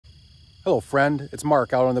Hello friend, it's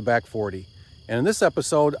Mark out on the Back 40. And in this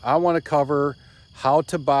episode, I want to cover how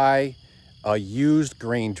to buy a used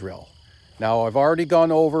grain drill. Now, I've already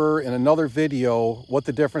gone over in another video what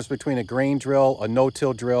the difference between a grain drill, a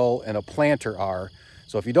no-till drill, and a planter are.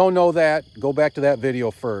 So if you don't know that, go back to that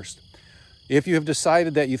video first. If you have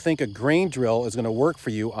decided that you think a grain drill is going to work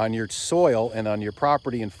for you on your soil and on your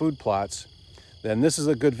property and food plots, then this is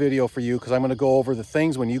a good video for you because I'm going to go over the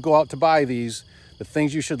things when you go out to buy these, the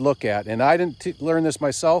things you should look at. And I didn't learn this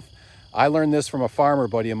myself. I learned this from a farmer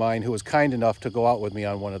buddy of mine who was kind enough to go out with me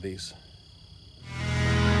on one of these.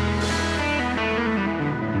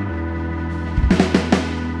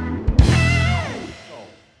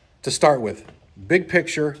 To start with, big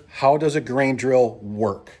picture, how does a grain drill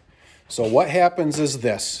work? So what happens is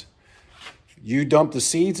this. You dump the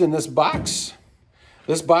seeds in this box.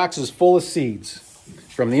 This box is full of seeds.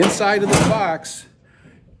 From the inside of this box,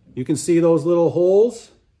 you can see those little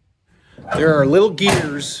holes. There are little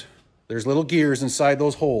gears. There's little gears inside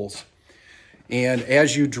those holes. And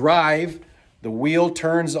as you drive, the wheel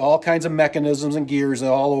turns all kinds of mechanisms and gears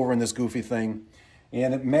all over in this goofy thing.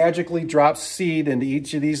 And it magically drops seed into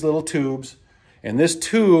each of these little tubes. And this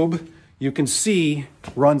tube, you can see,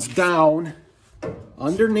 runs down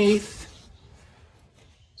underneath.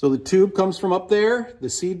 So the tube comes from up there. The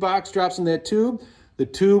seed box drops in that tube. The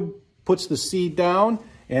tube puts the seed down.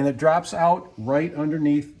 And it drops out right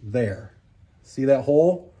underneath there. See that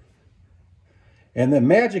hole? And then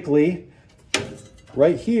magically,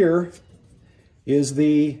 right here is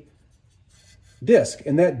the disc.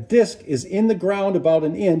 And that disc is in the ground about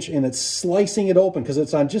an inch, and it's slicing it open because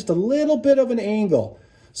it's on just a little bit of an angle.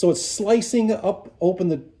 So it's slicing open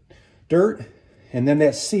the dirt, and then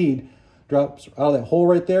that seed drops out of that hole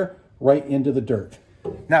right there, right into the dirt.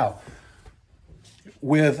 Now,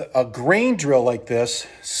 with a grain drill like this,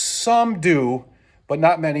 some do, but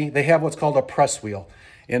not many. They have what's called a press wheel.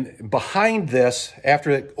 And behind this, after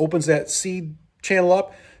it opens that seed channel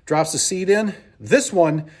up, drops the seed in, this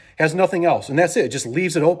one has nothing else. And that's it. It just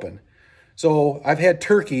leaves it open. So I've had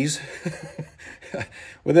turkeys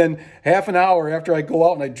within half an hour after I go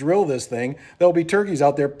out and I drill this thing, there'll be turkeys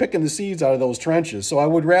out there picking the seeds out of those trenches. So I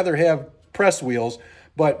would rather have press wheels,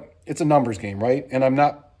 but it's a numbers game, right? And I'm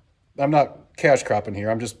not cash cropping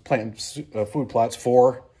here. I'm just planting food plots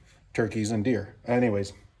for turkeys and deer.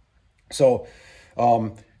 Anyways, so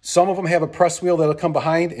some of them have a press wheel that'll come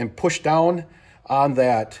behind and push down on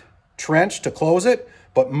that trench to close it,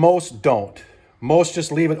 but most don't. Most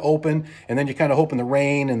just leave it open, and then you kind of hope in the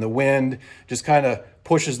rain and the wind just kind of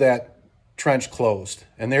pushes that trench closed.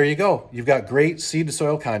 And there you go. You've got great seed to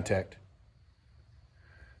soil contact.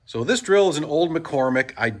 So this drill is an old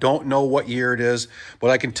McCormick. I don't know what year it is, but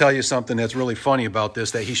I can tell you something that's really funny about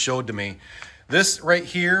this that he showed to me. This right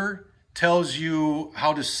here tells you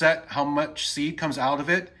how to set how much seed comes out of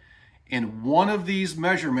it. And one of these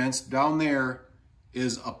measurements down there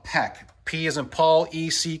is a peck. P as in Paul,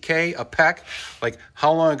 E-C-K, a peck. Like,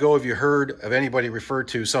 how long ago have you heard of anybody refer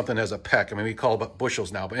to something as a peck? I mean, we call it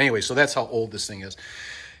bushels now. But anyway, so that's how old this thing is.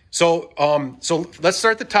 So let's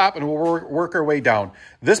start at the top and we'll work our way down.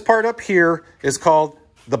 This part up here is called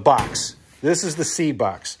the box. This is the seed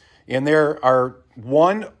box. And there are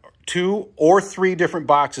 1, 2, or 3 different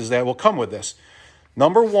boxes that will come with this.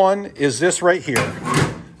 Number 1 is this right here.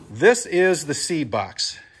 This is the seed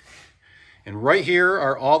box. And right here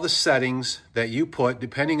are all the settings that you put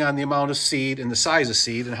depending on the amount of seed and the size of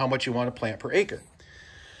seed and how much you want to plant per acre.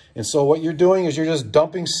 And so what you're doing is you're just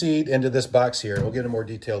dumping seed into this box here. We'll get into more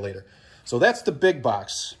detail later. So that's the big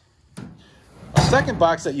box. A second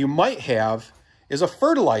box that you might have is a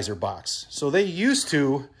fertilizer box. So they used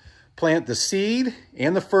to plant the seed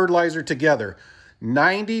and the fertilizer together.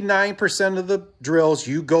 99% of the drills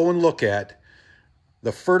you go and look at,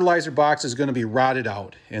 the fertilizer box is going to be rotted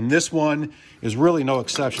out. And this one is really no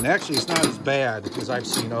exception. Actually, it's not as bad as I've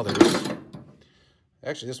seen others.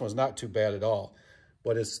 Actually, this one's not too bad at all.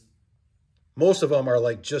 But most of them are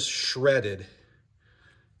like just shredded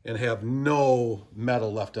and have no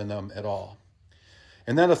metal left in them at all.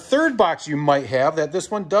 And then a third box you might have that this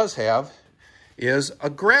one does have is a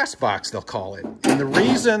grass box, they'll call it. And the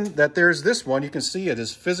reason that there's this one, you can see it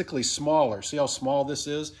is physically smaller. See how small this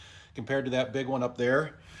is compared to that big one up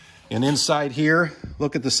there? And inside here,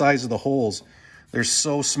 look at the size of the holes. They're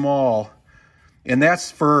so small. And that's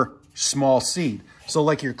for small seed. So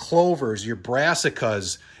like your clovers, your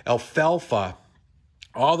brassicas, alfalfa,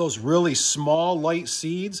 all those really small, light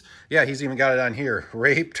seeds. Yeah, he's even got it on here.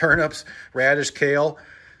 Rape, turnips, radish, kale.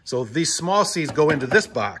 So these small seeds go into this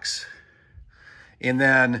box. And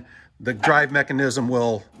then the drive mechanism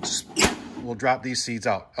will drop these seeds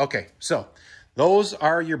out. Okay, so those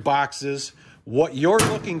are your boxes. What you're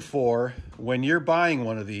looking for when you're buying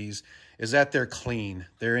one of these is that they're clean.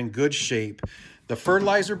 They're in good shape. The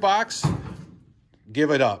fertilizer box,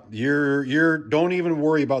 give it up. Don't even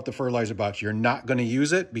worry about the fertilizer box. You're not going to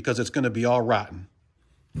use it because it's going to be all rotten.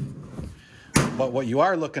 But what you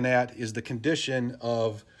are looking at is the condition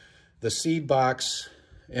of the seed box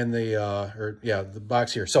and the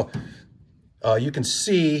box here. So you can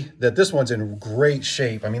see that this one's in great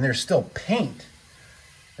shape. I mean, there's still paint.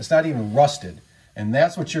 It's not even rusted. And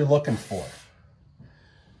that's what you're looking for.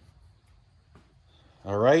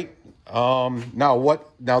 All right.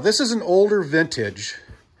 Now this is an older vintage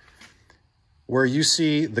where you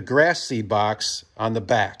see the grass seed box on the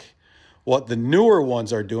back. What the newer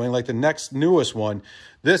ones are doing, like the next newest one,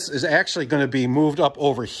 this is actually going to be moved up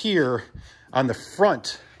over here on the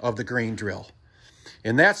front of the grain drill.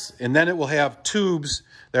 And then it will have tubes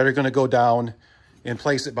that are going to go down and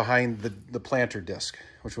place it behind the planter disc,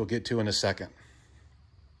 which we'll get to in a second.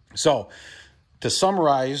 So to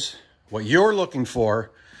summarize what you're looking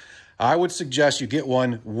for, I would suggest you get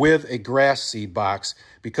one with a grass seed box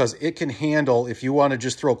because it can handle, if you want to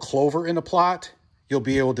just throw clover in a plot, you'll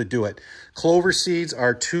be able to do it. Clover seeds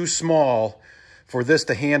are too small for this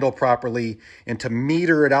to handle properly and to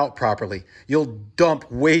meter it out properly. You'll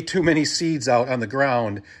dump way too many seeds out on the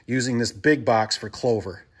ground using this big box for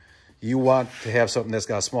clover. You want to have something that's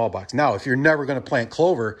got a small box. Now, if you're never going to plant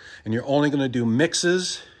clover and you're only going to do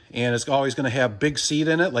mixes and it's always going to have big seed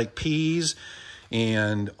in it like peas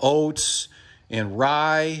and oats and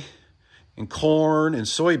rye and corn and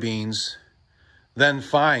soybeans, then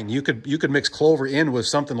fine. You could mix clover in with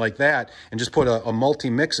something like that and just put a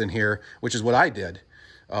multi-mix in here, which is what I did.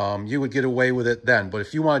 You would get away with it then. But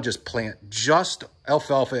if you want to just plant just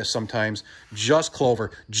alfalfa sometimes, just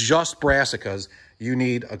clover, just brassicas, you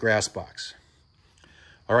need a grass box.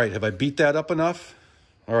 All right, have I beat that up enough?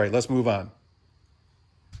 All right, let's move on.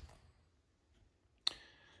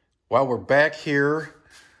 While we're back here,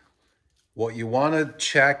 what you want to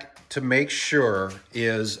check to make sure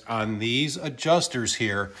is on these adjusters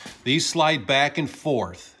here, these slide back and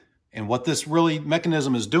forth. And what this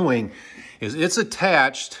mechanism is doing is it's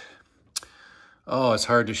attached. Oh, it's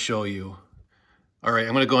hard to show you. All right,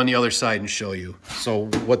 I'm going to go on the other side and show you. So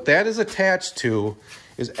what that is attached to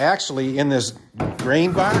is actually in this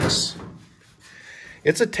grain box.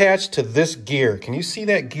 It's attached to this gear. Can you see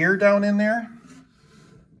that gear down in there?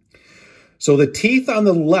 So the teeth on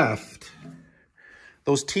the left,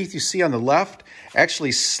 those teeth you see on the left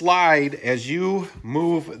actually slide as you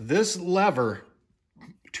move this lever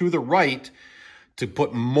to the right to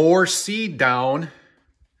put more seed down.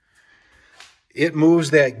 It moves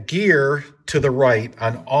that gear to the right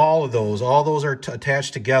on all of those. All those are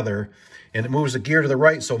attached together, and it moves the gear to the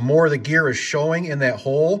right, so more of the gear is showing in that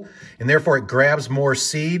hole, and therefore it grabs more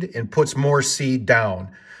seed and puts more seed down.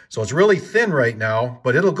 So it's really thin right now,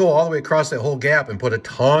 but it'll go all the way across that whole gap and put a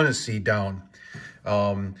ton of seed down.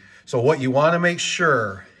 So what you want to make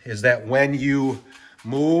sure is that when you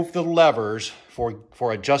move the levers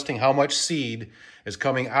for adjusting how much seed is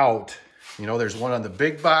coming out, you know, there's one on the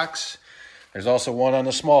big box, there's also one on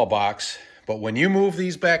the small box, but when you move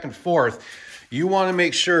these back and forth, you want to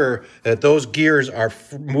make sure that those gears are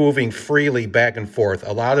moving freely back and forth.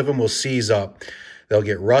 A lot of them will seize up. They'll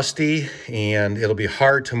get rusty and it'll be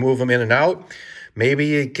hard to move them in and out. Maybe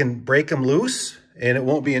you can break them loose and it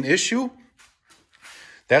won't be an issue.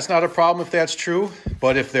 That's not a problem if that's true,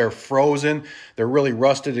 but if they're frozen, they're really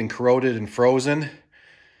rusted and corroded and frozen.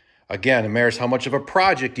 Again, it matters how much of a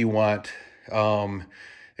project you want.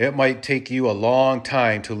 It might take you a long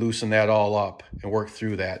time to loosen that all up and work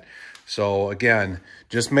through that. So again,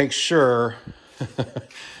 just make sure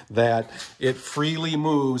that it freely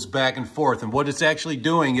moves back and forth. And what it's actually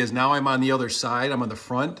doing is now I'm on the other side, I'm on the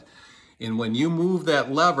front. And when you move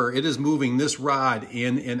that lever, it is moving this rod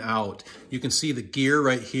in and out. You can see the gear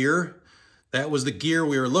right here. That was the gear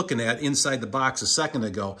we were looking at inside the box a second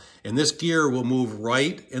ago. And this gear will move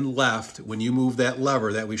right and left when you move that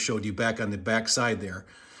lever that we showed you back on the back side there.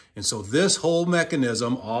 And so this whole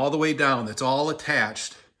mechanism all the way down, that's all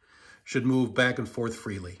attached, should move back and forth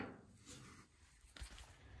freely.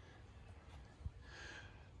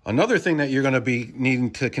 Another thing that you're going to be needing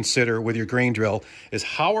to consider with your grain drill is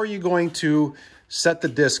how are you going to set the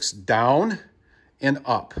discs down and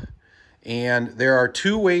up? And there are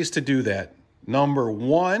two ways to do that. Number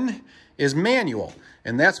one is manual,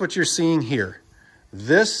 and that's what you're seeing here.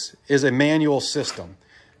 This is a manual system.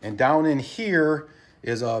 And down in here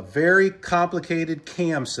is a very complicated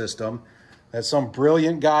cam system that some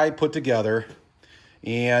brilliant guy put together.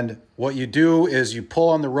 And what you do is you pull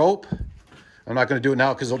on the rope. I'm not going to do it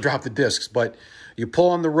now because it'll drop the discs, but you pull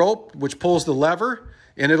on the rope, which pulls the lever,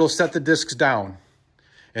 and it'll set the discs down.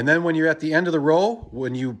 And then when you're at the end of the row,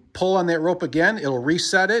 when you pull on that rope again, it'll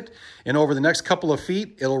reset it. And over the next couple of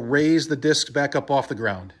feet, it'll raise the discs back up off the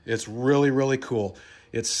ground. It's really, really cool.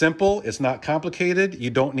 It's simple. It's not complicated. You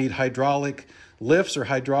don't need hydraulic lifts or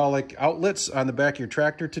hydraulic outlets on the back of your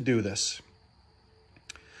tractor to do this.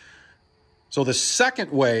 So the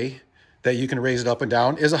second way that you can raise it up and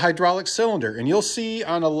down is a hydraulic cylinder. And you'll see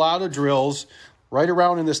on a lot of drills right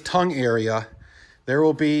around in this tongue area, there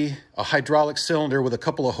will be a hydraulic cylinder with a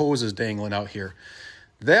couple of hoses dangling out here.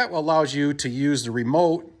 That allows you to use the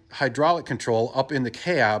remote hydraulic control up in the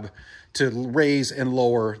cab to raise and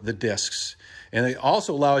lower the discs. And it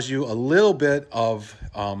also allows you a little bit of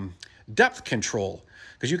depth control,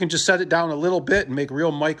 because you can just set it down a little bit and make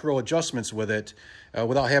real micro adjustments with it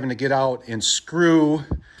without having to get out and screw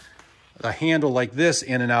a handle like this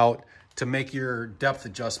in and out to make your depth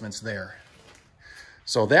adjustments there.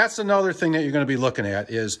 So that's another thing that you're going to be looking at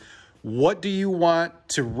is what do you want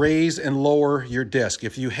to raise and lower your disc?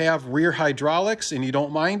 If you have rear hydraulics and you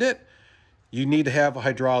don't mind it, you need to have a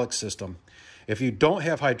hydraulic system. If you don't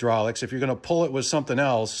have hydraulics, if you're going to pull it with something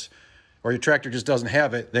else, or your tractor just doesn't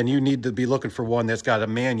have it, then you need to be looking for one that's got a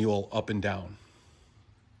manual up and down.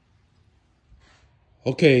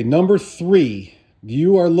 Okay, number 3,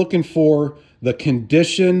 you are looking for the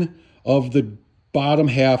condition of the bottom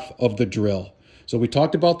half of the drill. So we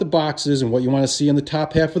talked about the boxes and what you want to see in the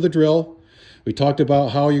top half of the drill. We talked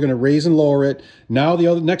about how you're going to raise and lower it. Now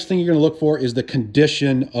the next thing you're going to look for is the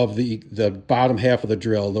condition of the bottom half of the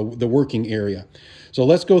drill, the working area. So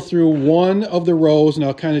let's go through one of the rows and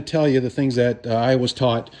I'll kind of tell you the things that I was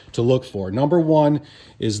taught to look for. Number 1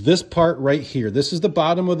 is this part right here. This is the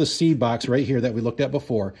bottom of the seed box right here that we looked at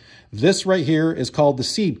before. This right here is called the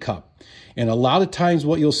seed cup. And a lot of times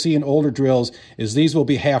what you'll see in older drills is these will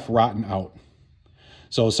be half rotten out.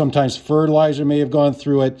 So sometimes fertilizer may have gone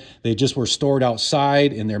through it. They just were stored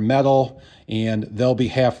outside in their metal and they'll be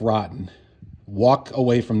half rotten. Walk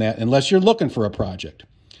away from that unless you're looking for a project.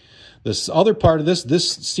 This other part of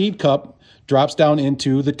this seed cup drops down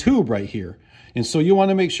into the tube right here. And so you want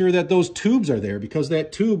to make sure that those tubes are there because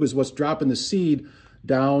that tube is what's dropping the seed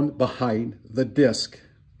down behind the disc.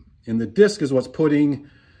 And the disc is what's putting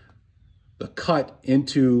the cut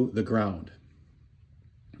into the ground.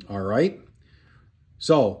 All right.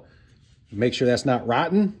 So make sure that's not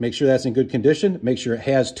rotten, make sure that's in good condition, make sure it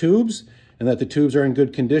has tubes and that the tubes are in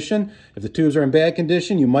good condition. If the tubes are in bad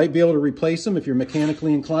condition, you might be able to replace them. If you're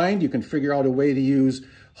mechanically inclined, you can figure out a way to use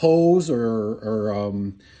hose or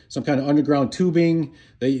some kind of underground tubing.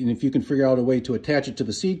 And if you can figure out a way to attach it to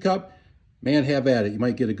the seed cup, man, have at it. You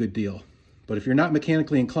might get a good deal. But if you're not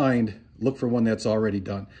mechanically inclined, look for one that's already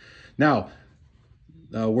done. Now,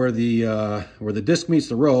 where the disc meets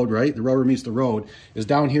the road, right? The rubber meets the road is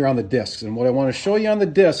down here on the discs. And what I want to show you on the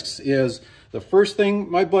discs is the first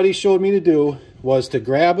thing my buddy showed me to do was to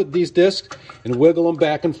grab these discs and wiggle them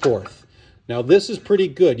back and forth. Now this is pretty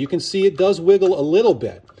good. You can see it does wiggle a little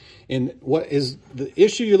bit. And what is the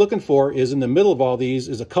issue you're looking for is in the middle of all these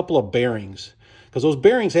is a couple of bearings. Because those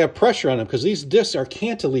bearings have pressure on them because these discs are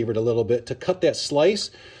cantilevered a little bit to cut that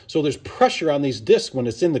slice. So there's pressure on these discs when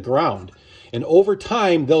it's in the ground. And over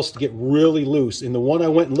time, they'll get really loose. And the one I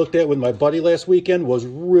went and looked at with my buddy last weekend was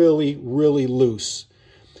really, really loose.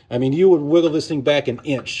 I mean, you would wiggle this thing back an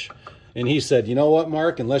inch. And he said, you know what,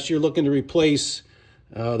 Mark, unless you're looking to replace,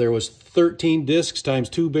 there was 13 discs times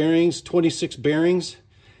 2 bearings, 26 bearings,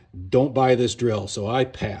 don't buy this drill. So I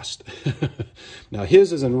passed. Now,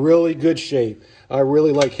 his is in really good shape. I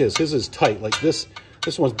really like his. His is tight. Like this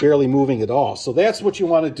one's barely moving at all. So that's what you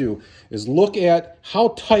want to do, is look at how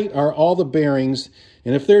tight are all the bearings.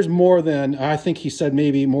 And if there's more than, I think he said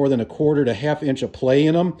maybe more than 1/4 to 1/2 inch of play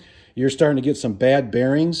in them, you're starting to get some bad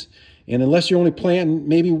bearings. And unless you're only planting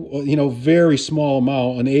maybe, you know, very small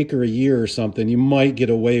amount, an acre a year or something, you might get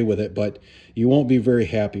away with it, but you won't be very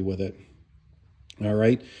happy with it. All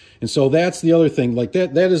right. And so that's the other thing. Like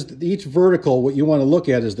that is each vertical. What you want to look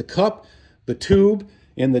at is the cup, the tube,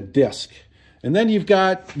 and the disc. And then you've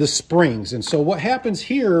got the springs. And so what happens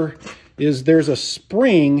here is there's a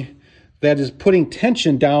spring that is putting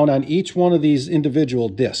tension down on each one of these individual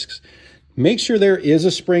discs. Make sure there is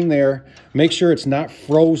a spring there. Make sure it's not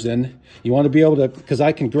frozen. You want to be able to, because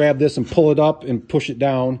I can grab this and pull it up and push it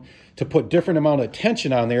down to put different amount of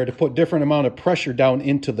tension on there, to put different amount of pressure down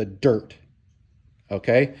into the dirt.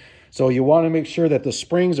 Okay? So you want to make sure that the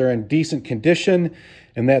springs are in decent condition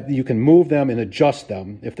and that you can move them and adjust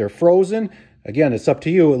them. If they're frozen, again, it's up to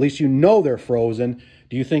you. At least you know they're frozen.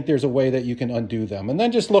 Do you think there's a way that you can undo them? And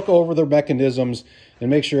then just look over the mechanisms and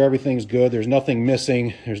make sure everything's good. There's nothing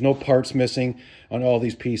missing. There's no parts missing on all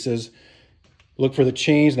these pieces. Look for the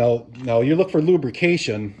chains. Now you look for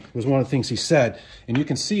lubrication, was one of the things he said. And you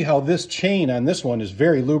can see how this chain on this one is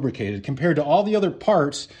very lubricated. Compared to all the other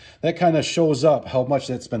parts, that kind of shows up how much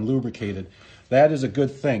that's been lubricated. That is a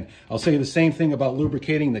good thing. I'll say the same thing about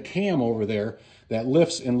lubricating the cam over there that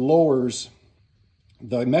lifts and lowers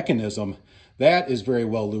the mechanism. That is very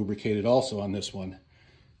well lubricated also on this one.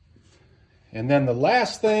 And then the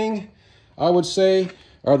last thing I would say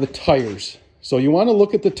are the tires. So you want to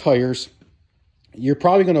look at the tires. You're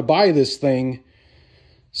probably going to buy this thing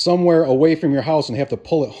somewhere away from your house and have to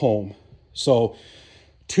pull it home. So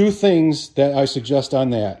 2 things that I suggest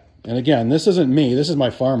on that. And again, this isn't me, this is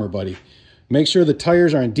my farmer buddy. Make sure the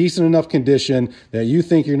tires are in decent enough condition that you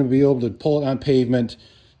think you're going to be able to pull it on pavement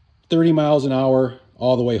 30 miles an hour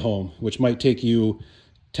all the way home, which might take you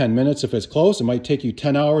 10 minutes if it's close. It might take you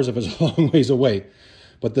 10 hours if it's a long ways away.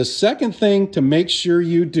 But the second thing to make sure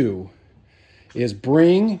you do is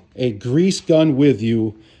bring a grease gun with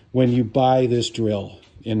you when you buy this drill.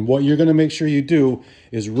 And what you're going to make sure you do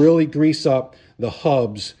is really grease up the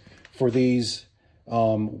hubs for these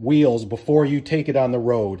wheels before you take it on the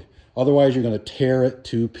road. Otherwise, you're going to tear it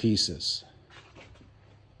to pieces.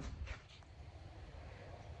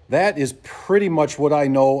 That is pretty much what I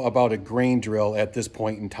know about a grain drill at this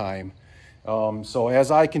point in time. So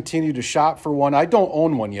as I continue to shop for one, I don't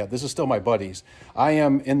own one yet. This is still my buddy's. I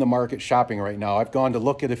am in the market shopping right now. I've gone to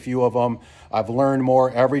look at a few of them. I've learned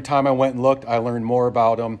more. Every time I went and looked, I learned more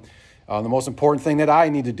about them. The most important thing that I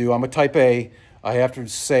need to do, I'm a type A, I have to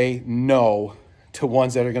say no to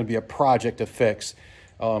ones that are going to be a project to fix.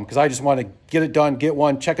 Because I just want to get it done, get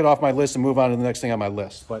one, check it off my list, and move on to the next thing on my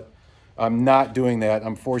list. But I'm not doing that.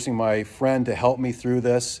 I'm forcing my friend to help me through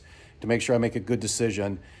this to make sure I make a good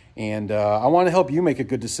decision. And I want to help you make a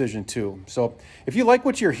good decision too. So if you like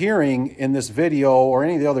what you're hearing in this video or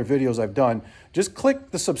any of the other videos I've done, just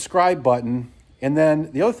click the subscribe button. And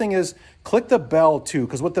then the other thing is click the bell too,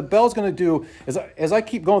 because what the bell is going to do is as I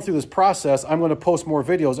keep going through this process, I'm going to post more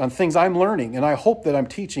videos on things I'm learning. And I hope that I'm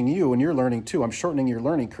teaching you and you're learning too. I'm shortening your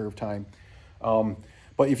learning curve time.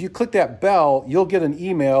 But if you click that bell, you'll get an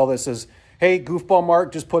email that says, hey, Goofball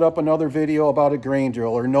Mark just put up another video about a grain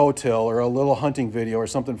drill or no-till or a little hunting video or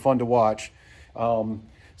something fun to watch.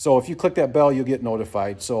 So if you click that bell, you'll get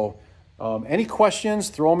notified. So any questions,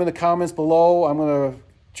 throw them in the comments below. I'm going to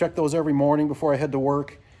check those every morning before I head to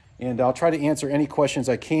work, and I'll try to answer any questions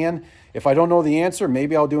I can. If I don't know the answer,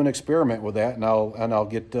 maybe I'll do an experiment with that, and I'll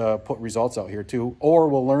get put results out here too, or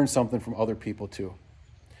we'll learn something from other people too.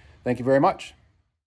 Thank you very much.